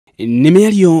Nĩ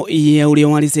mĩario ya uria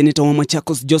wari seneta wa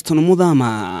Machakos Johstone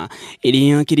Muthama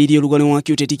iria yakiiriirie rugano wa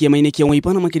kiuteti kiama-ini kia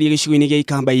Wiper na makiria gicigo-ini gia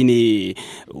Ikamba-ini.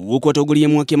 Guku atongoria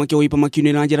amwe kia Wiper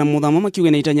makiunira njara Muthama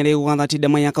makiuga na itanya ria gũgatha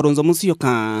Wiper Kalonzo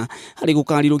Musyoka harĩ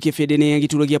gũkarirũkia bendera ya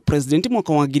gĩturwa gĩa president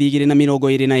mwaka wa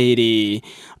 2022.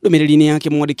 Ndũmĩrĩri-inĩ yake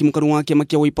mwandĩki mũkaru wa kiama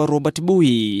kia Wiper Robert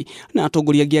Bui na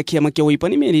atongoria gia kiama kia Wiper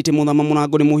nĩmerĩte Muthama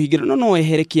mũrango nĩ mũhingĩre no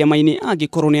ehere kiama-ini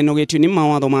angĩkorwo nĩanogetio nĩ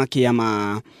mawatho ma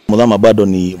kiama. Muthama bado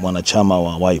ni mwanachama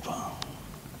wa Wiper.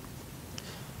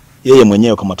 Yeye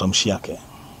mwenyewe kama matamshi yake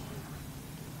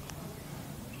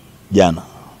jana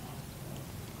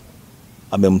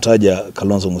amemtaja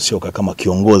Kalonzo Musyoka kama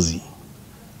kiongozi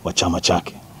wa chama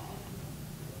chake.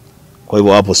 Kwa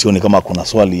hivyo hapo sioni kama kuna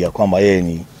swali ya kwamba yeye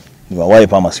ni wa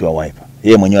Wiper ama si wa Wiper.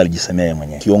 Yeye mwenyewe alijisemea yeye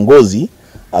mwenyewe. Kiongozi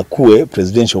akuwe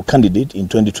presidential candidate in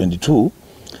 2022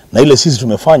 na ile sisi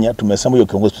tumesema hiyo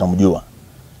kiongozi tunamjua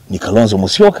ni Kalonzo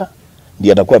Musyoka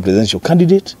ndiye atakuwa presidential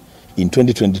candidate in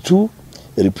 2022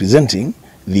 representing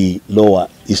the lower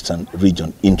eastern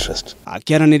region interest.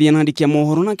 Akiaraniria na andiki ya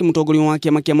mohoro na mutongoria wa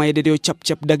kiama kia maendeleo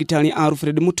chap Daktari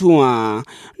Alfred Mutua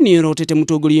nĩorotete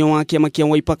mutongoria wa kiama kia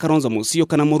Wiper Kalonzo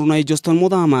Musyoka na mũruna Johstone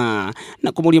Muthama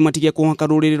na kũmũria matige kũhaka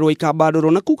rũrĩrĩ rwa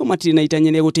Ikamba-ini na kuga matirĩ na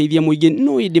itanya rĩa gũteithia mũingĩ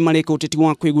no ĩndĩ mareka uteti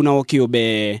wa kwĩguna o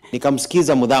kĩũmbe.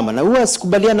 Nikamsikiza Muthama na huwa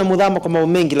sikubaliana na Muthama kwa mambo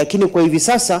mengi, lakini kwa hivi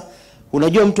sasa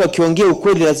unajua mtu akiongea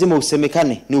ukweli lazima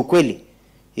usemekane ni ukweli.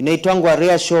 Inaitwa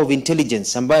rare show of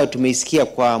intelligence ambayo tumeisikia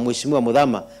kwa mheshimiwa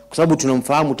Muthama kwa sababu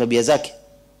tunamfahamu tabia zake.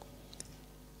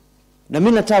 Na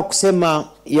mimi nataka kusema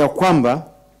ya kwamba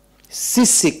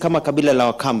sisi kama kabila la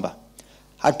Wakamba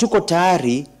hatuko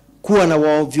tayari kuwa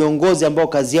na viongozi ambao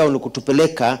kazi yao ni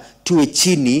kutupeleka tuwe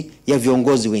chini ya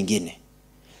viongozi wengine.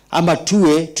 Ama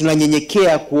tuwe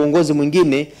tunanyenyekea kuongozi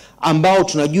mwingine ambao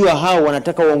tunajua hao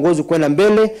wanataka uongozi kwenda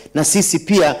mbele na sisi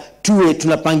pia tuwe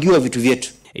tunapangiwa vitu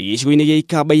vyetu. Gicigo-ini gia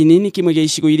Ikamba-ini ni kimwe gia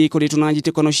icigo iria ikoretwo na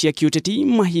Njatukano cia kiuteti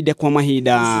mahinda kwa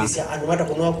mahinda.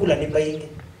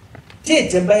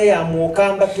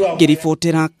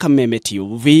 Ngĩribotera Kameme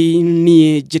TV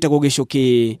niĩ njĩtagwo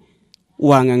Gicuki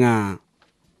wa Ng'ang'a.